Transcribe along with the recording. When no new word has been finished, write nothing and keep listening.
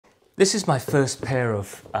This is my first pair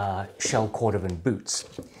of Shell Cordovan boots.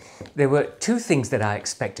 There were two things that I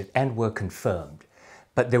expected and were confirmed,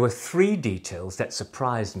 but there were three details that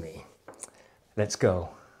surprised me. Let's go.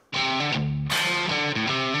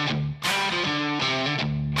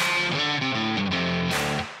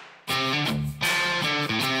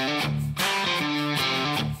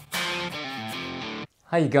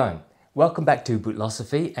 How you going? Welcome back to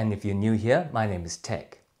Bootlosophy, and if you're new here, my name is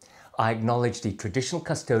Tech. I acknowledge the traditional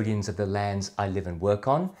custodians of the lands I live and work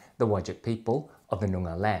on, the Whadjuk people of the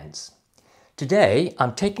Noongar lands. Today,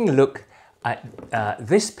 I'm taking a look at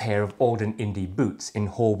this pair of Alden Indy boots in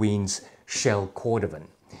Horween's Shell Cordovan,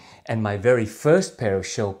 and my very first pair of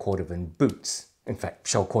Shell Cordovan boots. In fact,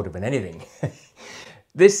 Shell Cordovan anything.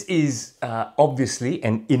 This is obviously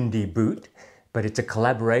an Indy boot, but it's a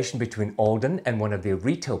collaboration between Alden and one of their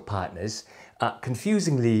retail partners,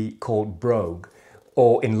 confusingly called Brogue,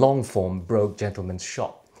 or in long form, Brogue Gentlemens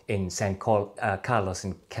Shop in San Carlos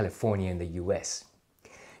in California in the US.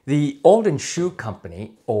 The Alden Shoe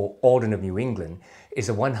Company, or Alden of New England, is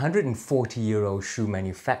a 140-year-old shoe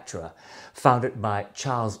manufacturer founded by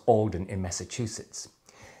Charles Alden in Massachusetts.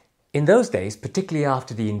 In those days, particularly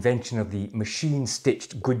after the invention of the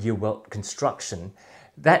machine-stitched Goodyear welt construction,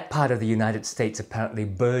 that part of the United States apparently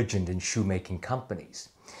burgeoned in shoemaking companies.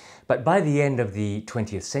 But by the end of the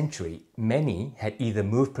 20th century, many had either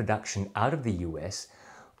moved production out of the US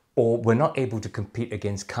or were not able to compete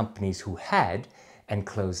against companies who had and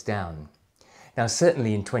closed down. Now,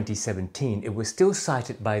 certainly in 2017, it was still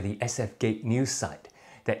cited by the SF Gate news site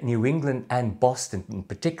that New England and Boston in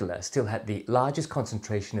particular still had the largest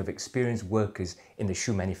concentration of experienced workers in the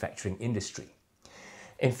shoe manufacturing industry.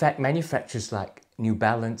 In fact, manufacturers like New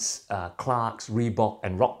Balance, Clarks, Reebok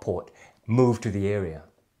and Rockport moved to the area.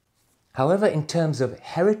 However, in terms of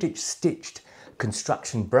heritage-stitched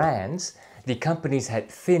construction brands, the companies had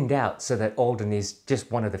thinned out so that Alden is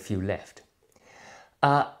just one of the few left.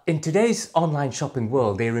 In today's online shopping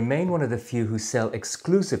world, they remain one of the few who sell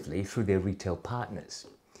exclusively through their retail partners.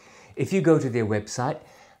 If you go to their website,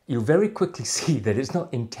 you'll very quickly see that it's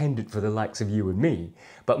not intended for the likes of you and me,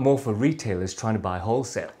 but more for retailers trying to buy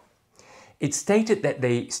wholesale. It's stated that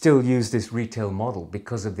they still use this retail model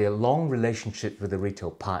because of their long relationship with the retail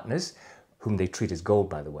partners, whom they treat as gold,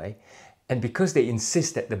 by the way, and because they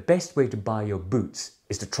insist that the best way to buy your boots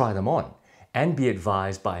is to try them on and be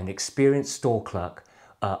advised by an experienced store clerk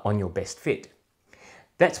on your best fit.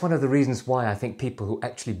 That's one of the reasons why I think people who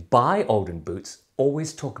actually buy Alden boots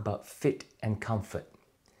always talk about fit and comfort.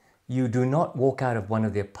 You do not walk out of one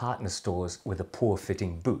of their partner stores with a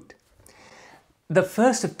poor-fitting boot. The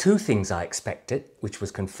first of two things I expected, which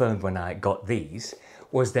was confirmed when I got these,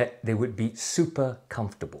 was that they would be super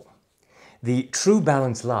comfortable. The True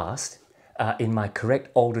Balance Last, in my correct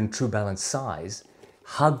Alden True Balance size,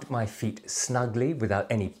 hugged my feet snugly without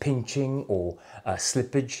any pinching or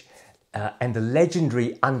slippage, and the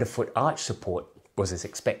legendary underfoot arch support was as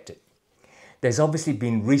expected. There's obviously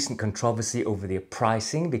been recent controversy over their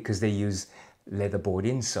pricing because they use leatherboard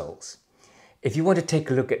insoles. If you want to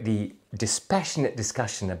take a look at the dispassionate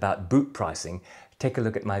discussion about boot pricing, take a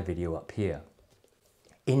look at my video up here.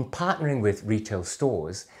 In partnering with retail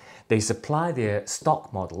stores, they supply their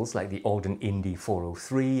stock models like the Alden Indy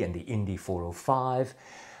 403 and the Indy 405,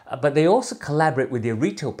 but they also collaborate with their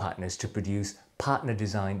retail partners to produce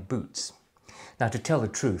partner-designed boots. Now, to tell the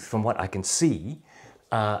truth, from what I can see,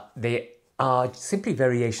 they are simply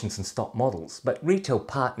variations in stock models, but retail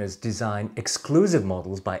partners design exclusive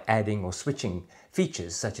models by adding or switching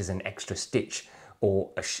features such as an extra stitch or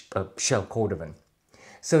a Shell Cordovan.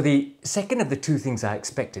 So the second of the two things I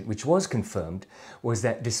expected, which was confirmed, was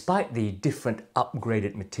that despite the different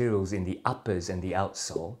upgraded materials in the uppers and the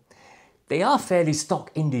outsole, they are fairly stock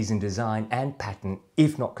indies in design and pattern,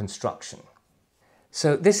 if not construction.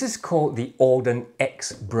 So this is called the Alden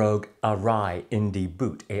X Brogue Arai Indy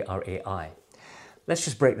boot, A-R-A-I. Let's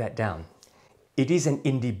just break that down. It is an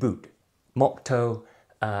Indy boot, mock toe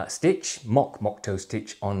stitch, mock toe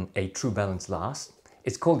stitch on a True Balance Last.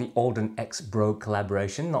 It's called the Alden X Brogue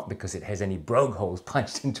collaboration, not because it has any brogue holes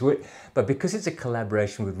punched into it, but because it's a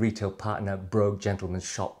collaboration with retail partner Brogue Gentlemens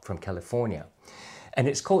Shop from California. And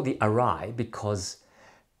it's called the Arai because,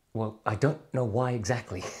 well, I don't know why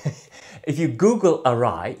exactly. If you Google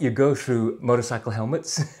Arai, you go through motorcycle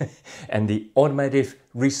helmets and the Automotive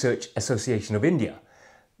Research Association of India,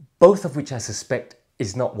 both of which I suspect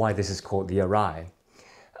is not why this is called the Arai.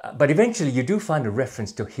 But eventually you do find a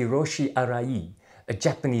reference to Hiroshi Arai, a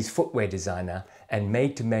Japanese footwear designer and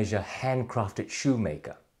made-to-measure handcrafted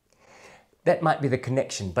shoemaker. That might be the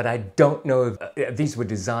connection, but I don't know if these were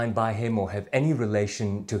designed by him or have any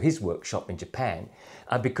relation to his workshop in Japan,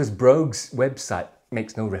 because Brogue's website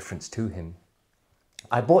makes no reference to him.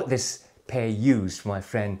 I bought this pair used for my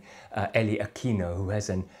friend Eli Aquino, who has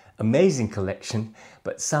an amazing collection,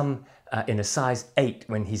 but some in a size 8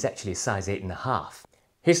 when he's actually a size 8.5.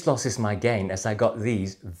 His loss is my gain, as I got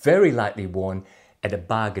these very lightly worn at a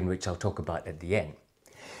bargain, which I'll talk about at the end.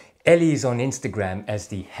 Eli is on Instagram as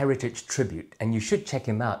the Heritage Tribute, and you should check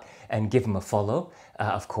him out and give him a follow.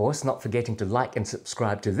 Of course, not forgetting to like and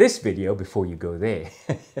subscribe to this video before you go there.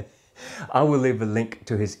 I will leave a link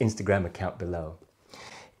to his Instagram account below.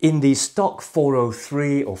 In the stock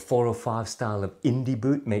 403 or 405 style of Indy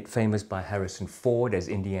boot made famous by Harrison Ford as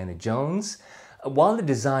Indiana Jones, while the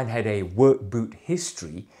design had a work boot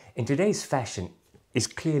history, in today's fashion is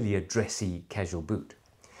clearly a dressy casual boot.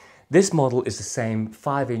 This model is the same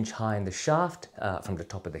 5-inch high in the shaft from the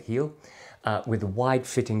top of the heel, with a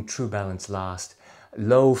wide-fitting True Balance last,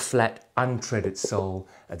 low, flat, untreaded sole,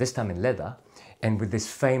 this time in leather, and with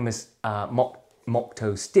this famous mock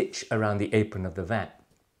toe stitch around the apron of the vant.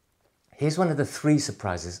 Here's one of the 3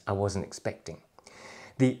 surprises I wasn't expecting.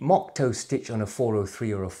 The mock toe stitch on a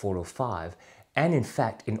 403 or a 405, and in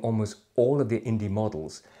fact in almost all of the Indy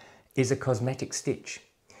models, is a cosmetic stitch.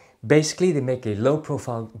 Basically, they make a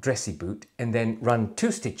low-profile dressy boot and then run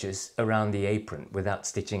 2 stitches around the apron without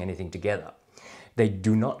stitching anything together. They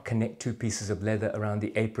do not connect 2 pieces of leather around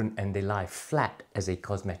the apron, and they lie flat as a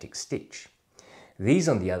cosmetic stitch. These,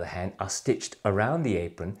 on the other hand, are stitched around the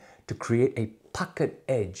apron to create a puckered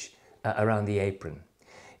edge around the apron.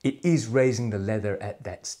 It is raising the leather at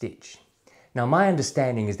that stitch. Now, my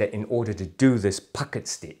understanding is that in order to do this puckered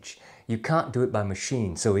stitch, you can't do it by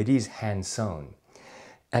machine, so it is hand-sewn.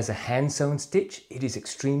 As a hand-sewn stitch, it is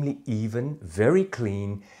extremely even, very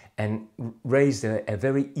clean, and raised a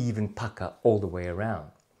very even pucker all the way around.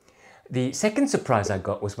 The second surprise I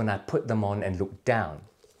got was when I put them on and looked down.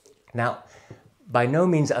 Now, by no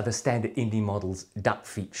means are the standard Indy models duck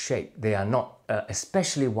feet shaped. They are not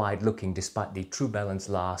especially wide looking, despite the True Balance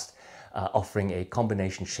last offering a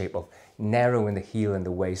combination shape of narrow in the heel and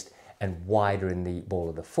the waist and wider in the ball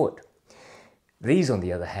of the foot. These, on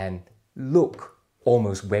the other hand, look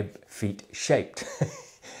almost web feet shaped.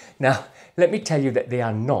 Now, let me tell you that they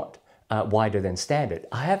are not wider than standard.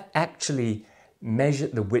 I have actually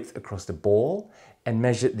measured the width across the ball and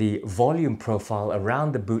measured the volume profile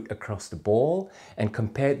around the boot across the ball and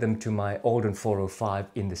compared them to my Alden 405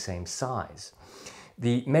 in the same size.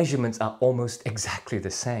 The measurements are almost exactly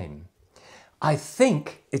the same. I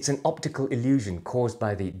think it's an optical illusion caused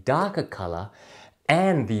by the darker color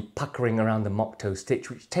and the puckering around the mock toe stitch,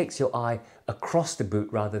 which takes your eye across the boot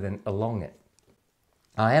rather than along it.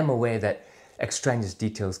 I am aware that extraneous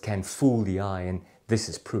details can fool the eye, and this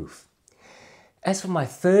is proof. As for my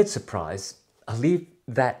third surprise, I'll leave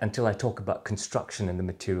that until I talk about construction and the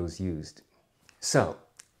materials used. So,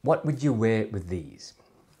 what would you wear with these?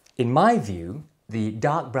 In my view, the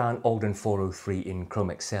dark brown Alden 403 in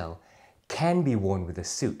Chrome XL can be worn with a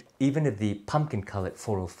suit, even if the pumpkin coloured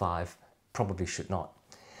 405 probably should not.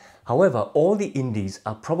 However, all the Indies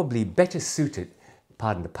are probably better suited,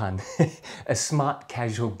 pardon the pun, as smart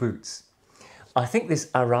casual boots. I think this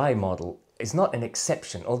Arai model is not an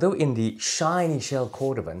exception, although in the shiny Shell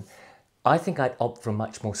Cordovan, I think I'd opt for a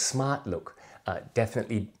much more smart look,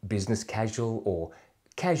 definitely business casual or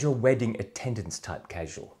casual wedding attendance type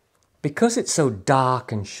casual. Because it's so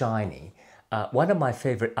dark and shiny, one of my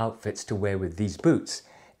favourite outfits to wear with these boots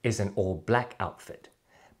is an all black outfit.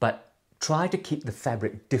 But try to keep the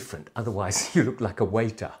fabric different, otherwise you look like a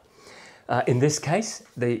waiter. In this case,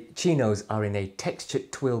 the chinos are in a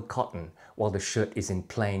textured twill cotton, while the shirt is in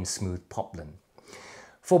plain smooth poplin.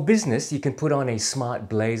 For business, you can put on a smart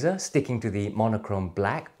blazer sticking to the monochrome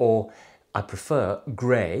black, or I prefer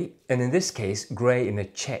grey, and in this case, grey in a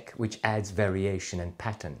check, which adds variation and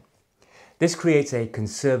pattern. This creates a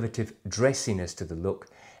conservative dressiness to the look,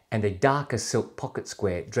 and a darker silk pocket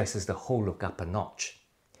square dresses the whole look up a notch.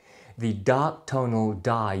 The dark tonal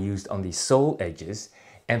dye used on the sole edges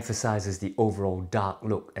emphasizes the overall dark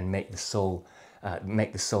look and make the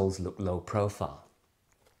soles look low profile.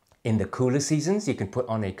 In the cooler seasons, you can put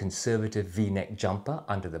on a conservative V-neck jumper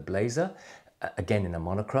under the blazer, again in a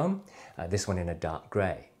monochrome, this one in a dark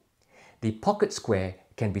grey. The pocket square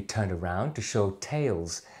can be turned around to show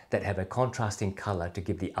tails that have a contrasting colour to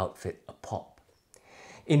give the outfit a pop.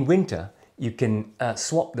 In winter, you can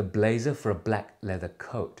swap the blazer for a black leather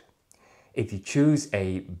coat. If you choose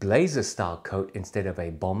a blazer style coat instead of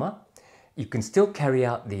a bomber, you can still carry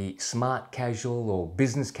out the smart casual or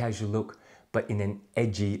business casual look, but in an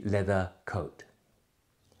edgy leather coat.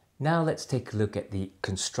 Now let's take a look at the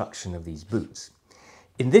construction of these boots.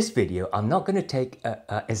 In this video, I'm not going to take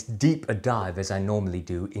as deep a dive as I normally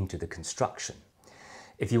do into the construction.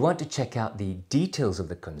 If you want to check out the details of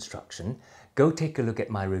the construction, go take a look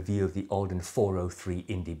at my review of the Alden 403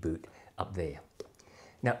 Indy boot up there.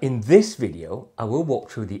 Now in this video, I will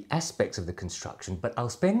walk through the aspects of the construction, but I'll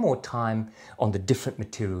spend more time on the different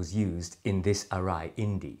materials used in this Arai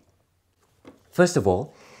Indy. First of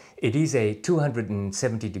all, it is a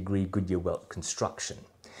 270-degree Goodyear welt construction.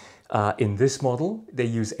 In this model, they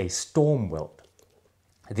use a storm welt.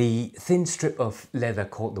 The thin strip of leather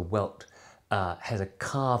called the welt has a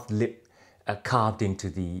carved lip carved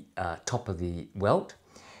into the top of the welt.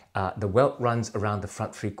 The welt runs around the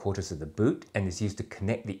front 3/4 of the boot and is used to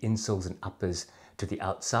connect the insoles and uppers to the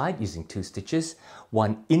outside using 2 stitches,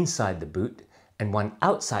 one inside the boot and one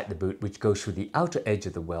outside the boot, which goes through the outer edge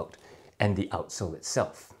of the welt and the outsole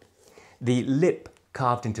itself. The lip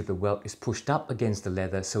carved into the welt is pushed up against the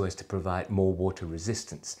leather so as to provide more water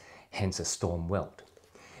resistance, hence a storm welt.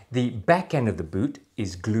 The back end of the boot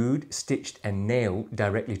is glued, stitched and nailed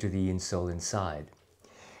directly to the insole inside.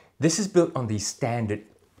 This is built on the standard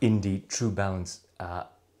Indy True Balance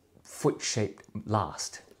foot-shaped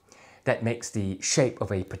last that makes the shape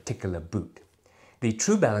of a particular boot. The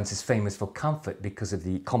True Balance is famous for comfort because of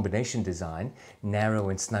the combination design, narrow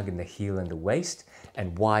and snug in the heel and the waist,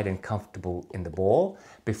 and wide and comfortable in the ball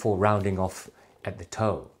before rounding off at the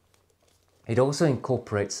toe. It also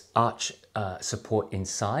incorporates arch support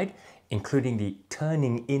inside, including the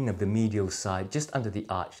turning in of the medial side just under the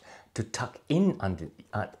arch to tuck in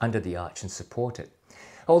under the arch and support it.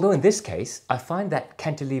 Although in this case, I find that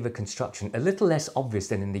cantilever construction a little less obvious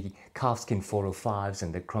than in the calfskin 405s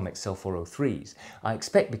and the Chrome Excel 403s. I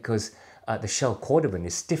expect because the Shell Cordovan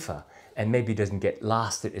is stiffer and maybe doesn't get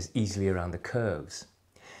lasted as easily around the curves.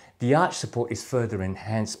 The arch support is further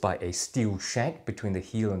enhanced by a steel shank between the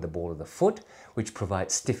heel and the ball of the foot, which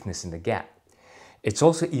provides stiffness in the gap. It's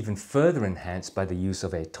also even further enhanced by the use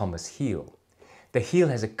of a Thomas heel. The heel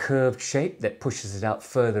has a curved shape that pushes it out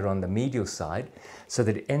further on the medial side so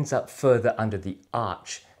that it ends up further under the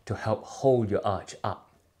arch to help hold your arch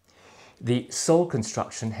up. The sole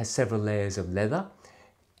construction has several layers of leather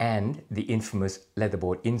and the infamous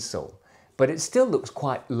leatherboard insole, but it still looks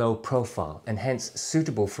quite low profile and hence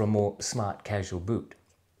suitable for a more smart casual boot.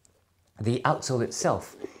 The outsole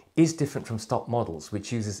itself is different from stock models,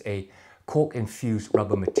 which uses a cork-infused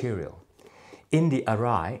rubber material. In the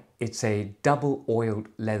Arai, it's a double-oiled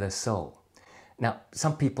leather sole. Now,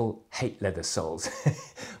 some people hate leather soles,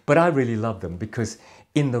 but I really love them because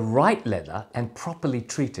in the right leather and properly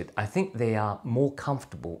treated, I think they are more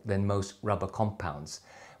comfortable than most rubber compounds,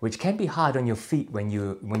 which can be hard on your feet when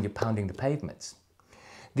you're pounding the pavements.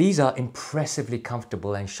 These are impressively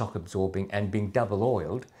comfortable and shock-absorbing, and being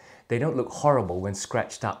double-oiled, they don't look horrible when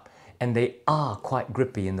scratched up, and they are quite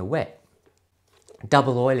grippy in the wet.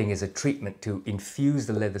 Double oiling is a treatment to infuse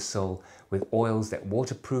the leather sole with oils that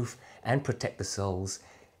waterproof and protect the soles,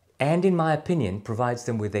 and in my opinion provides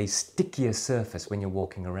them with a stickier surface when you're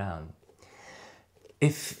walking around.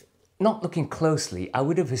 If not looking closely, I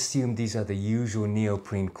would have assumed these are the usual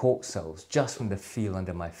neoprene cork soles just from the feel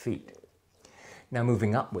under my feet. Now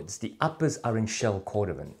moving upwards, the uppers are in Shell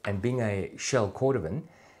Cordovan, and being a Shell Cordovan,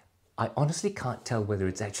 I honestly can't tell whether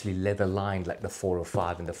it's actually leather lined like the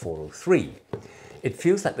 405 and the 403. It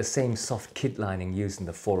feels like the same soft kid lining used in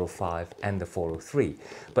the 405 and the 403,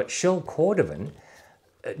 but Shell Cordovan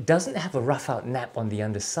doesn't have a rough out nap on the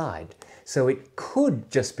underside, so it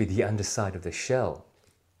could just be the underside of the shell.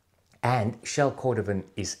 And Shell Cordovan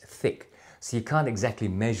is thick, so you can't exactly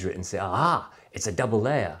measure it and say, aha, it's a double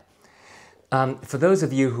layer. For those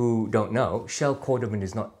of you who don't know, Shell Cordovan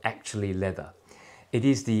is not actually leather. It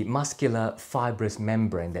is the muscular fibrous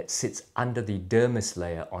membrane that sits under the dermis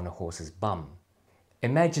layer on a horse's bum.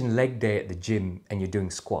 Imagine leg day at the gym and you're doing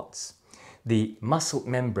squats. The muscle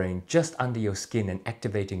membrane just under your skin and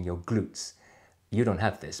activating your glutes. You don't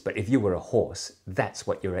have this, but if you were a horse, that's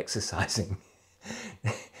what you're exercising.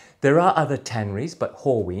 There are other tanneries, but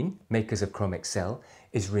Horween, makers of Chrome Excel,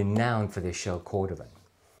 is renowned for their Shell Cordovan.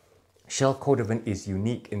 Shell Cordovan is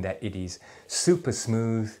unique in that it is super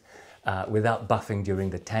smooth, without buffing during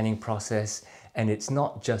the tanning process, and it's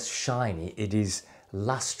not just shiny, it is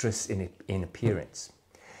lustrous in appearance.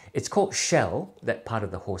 It's called shell, that part of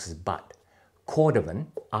the horse's butt, Cordovan,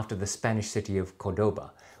 after the Spanish city of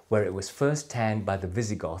Cordoba, where it was first tanned by the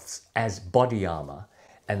Visigoths as body armor,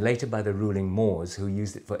 and later by the ruling Moors, who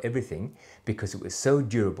used it for everything because it was so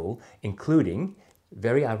durable, including,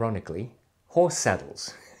 very ironically, horse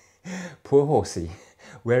saddles. Poor horsey,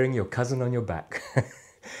 wearing your cousin on your back.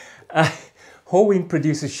 Horween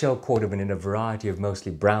produces Shell Cordovan in a variety of mostly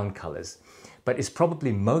brown colours, but is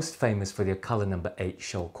probably most famous for their colour number 8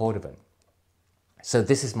 Shell Cordovan. So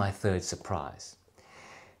this is my third surprise.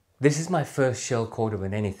 This is my first Shell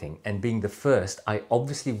Cordovan anything, and being the first, I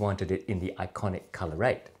obviously wanted it in the iconic colour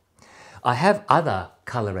 8. I have other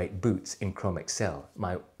colour 8 boots in Chrome Excel,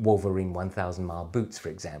 my Wolverine 1000 mile boots for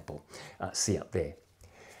example, see up there.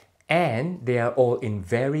 And they are all in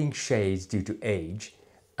varying shades due to age,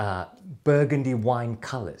 burgundy wine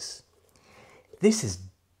colours. This is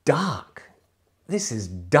dark. This is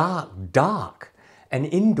dark, and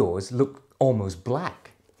indoors look almost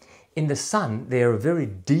black. In the sun, they are a very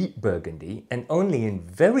deep burgundy, and only in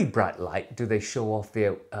very bright light do they show off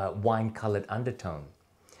their wine-coloured undertone.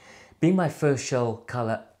 Being my first Shell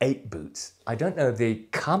Colour 8 boots, I don't know if they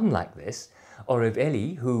come like this, or if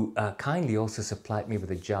Ellie, who kindly also supplied me with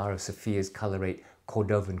a jar of Sophia's Colour 8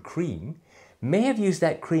 Cordovan cream, may have used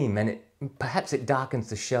that cream and perhaps it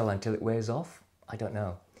darkens the shell until it wears off. I don't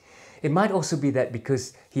know. It might also be that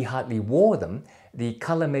because he hardly wore them, the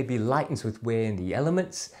colour maybe lightens with wear in the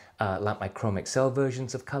elements, like my Chrome Excel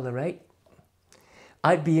versions of Colour 8.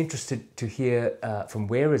 I'd be interested to hear from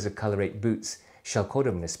wearers of Colour 8 boots, Shell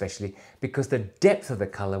Cordovan especially, because the depth of the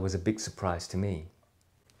colour was a big surprise to me.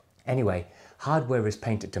 Anyway, hardware is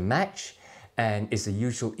painted to match and is the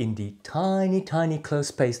usual Indy tiny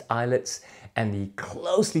close-spaced eyelets and the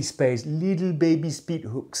closely spaced little baby speed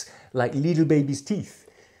hooks like little baby's teeth.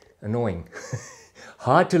 Annoying.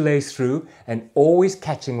 Hard to lace through and always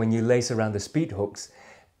catching when you lace around the speed hooks,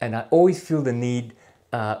 and I always feel the need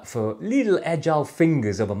for little agile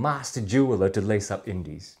fingers of a master jeweler to lace up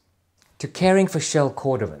Indies. To caring for Shell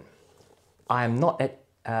Cordovan. I am not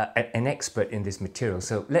an expert in this material,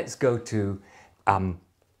 so let's go to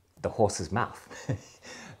the horse's mouth.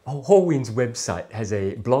 Horween's website has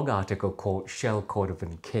a blog article called Shell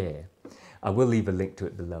Cordovan Care. I will leave a link to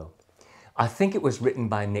it below. I think it was written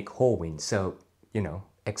by Nick Horween, so, you know,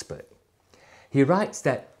 expert. He writes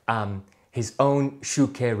that his own shoe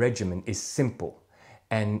care regimen is simple,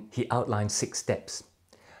 and he outlines 6 steps.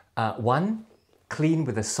 1, clean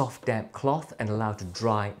with a soft damp cloth and allow to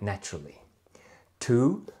dry naturally.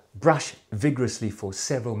 2, brush vigorously for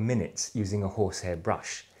several minutes using a horsehair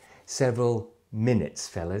brush. Several minutes,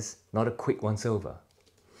 fellas, not a quick once over.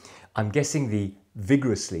 I'm guessing the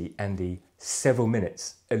vigorously and the several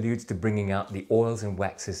minutes alludes to bringing out the oils and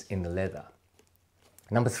waxes in the leather.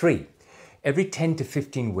 Number 3, every 10 to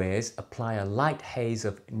 15 wears, apply a light haze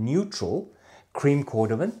of neutral cream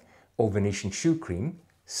cordovan or Venetian shoe cream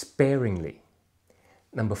sparingly.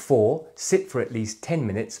 Number 4, sit for at least 10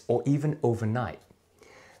 minutes or even overnight.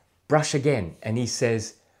 Brush again, and he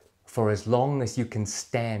says, for as long as you can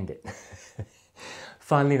stand it.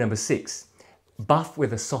 Finally, number 6, buff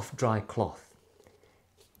with a soft dry cloth.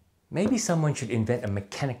 Maybe someone should invent a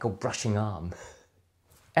mechanical brushing arm.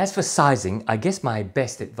 As for sizing, I guess my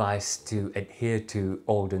best advice to adhere to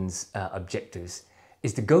Alden's objectives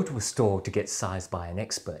is to go to a store to get sized by an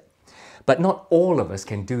expert. But not all of us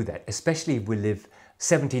can do that, especially if we live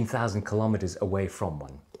 17,000 kilometers away from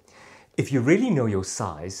one. If you really know your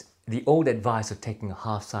size, the old advice of taking a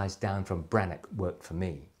half size down from Brannock worked for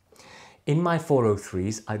me. In my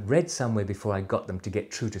 403s, I'd read somewhere before I got them to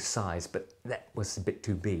get true to size, but that was a bit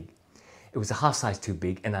too big. It was a half size too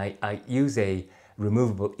big, and I use a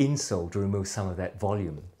removable insole to remove some of that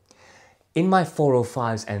volume. In my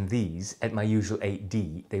 405s and these, at my usual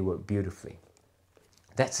 8D, they work beautifully.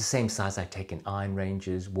 That's the same size I take in Iron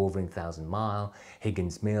Rangers, Wolverine 1000 Mile,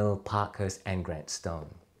 Higgins Mill, Parkhurst and Grant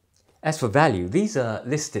Stone. As for value, these are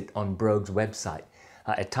listed on Brogue's website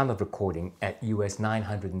at time of recording at US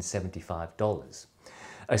 $975.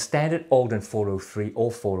 A standard Alden 403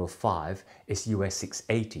 or 405 is US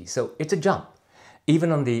 $680, so it's a jump,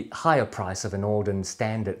 even on the higher price of an Alden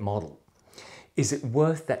standard model. Is it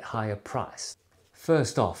worth that higher price?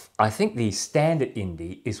 First off, I think the standard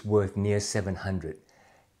Indy is worth near $700,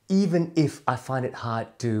 even if I find it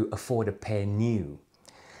hard to afford a pair new.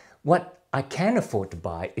 What I can afford to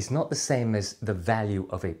buy is not the same as the value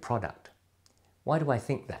of a product. Why do I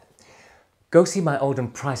think that? Go see my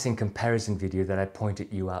Alden pricing comparison video that I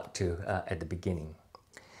pointed you out to at the beginning.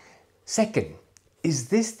 Second, is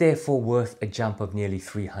this therefore worth a jump of nearly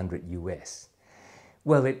 300 US?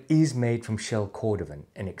 Well, it is made from Shell Cordovan,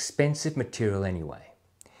 an expensive material anyway.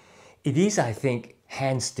 It is, I think,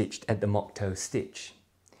 hand-stitched at the mock toe stitch.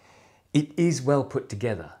 It is well put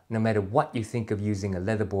together, no matter what you think of using a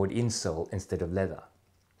leatherboard insole instead of leather.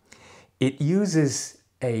 It uses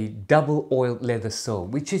a double oiled leather sole,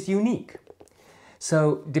 which is unique.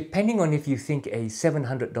 So depending on if you think a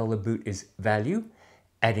 $700 boot is value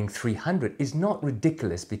adding 300 is not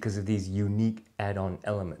ridiculous because of these unique add-on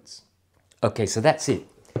elements. Okay, so that's it.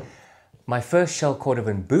 My first Shell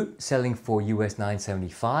Cordovan boot selling for US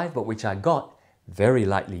 $9.75, but which I got, very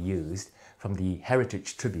lightly used, from the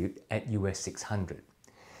Heritage Tribute at US $600.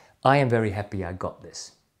 I am very happy I got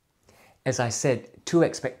this. As I said, 2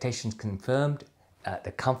 expectations confirmed,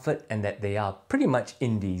 the comfort and that they are pretty much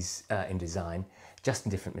Indies in design, just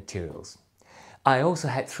in different materials. I also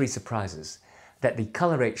had 3 surprises, that the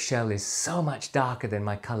Color 8 Shell is so much darker than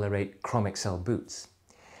my Color 8 Chrome XL boots,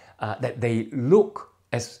 that they look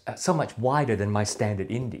as so much wider than my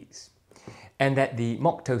standard Indies, and that the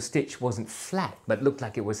mock toe stitch wasn't flat but looked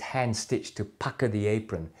like it was hand stitched to pucker the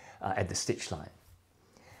apron at the stitch line.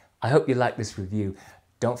 I hope you like this review.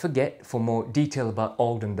 Don't forget, for more detail about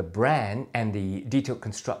Alden the brand and the detailed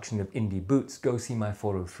construction of Indy boots, go see my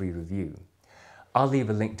 403 review. I'll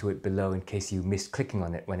leave a link to it below in case you missed clicking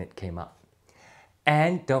on it when it came up.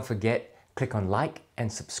 And don't forget, click on like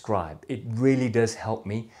and subscribe. It really does help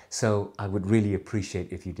me, so I would really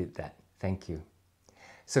appreciate if you did that. Thank you.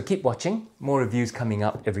 So keep watching, more reviews coming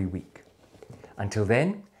up every week. Until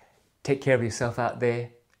then, take care of yourself out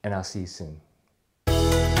there, and I'll see you soon.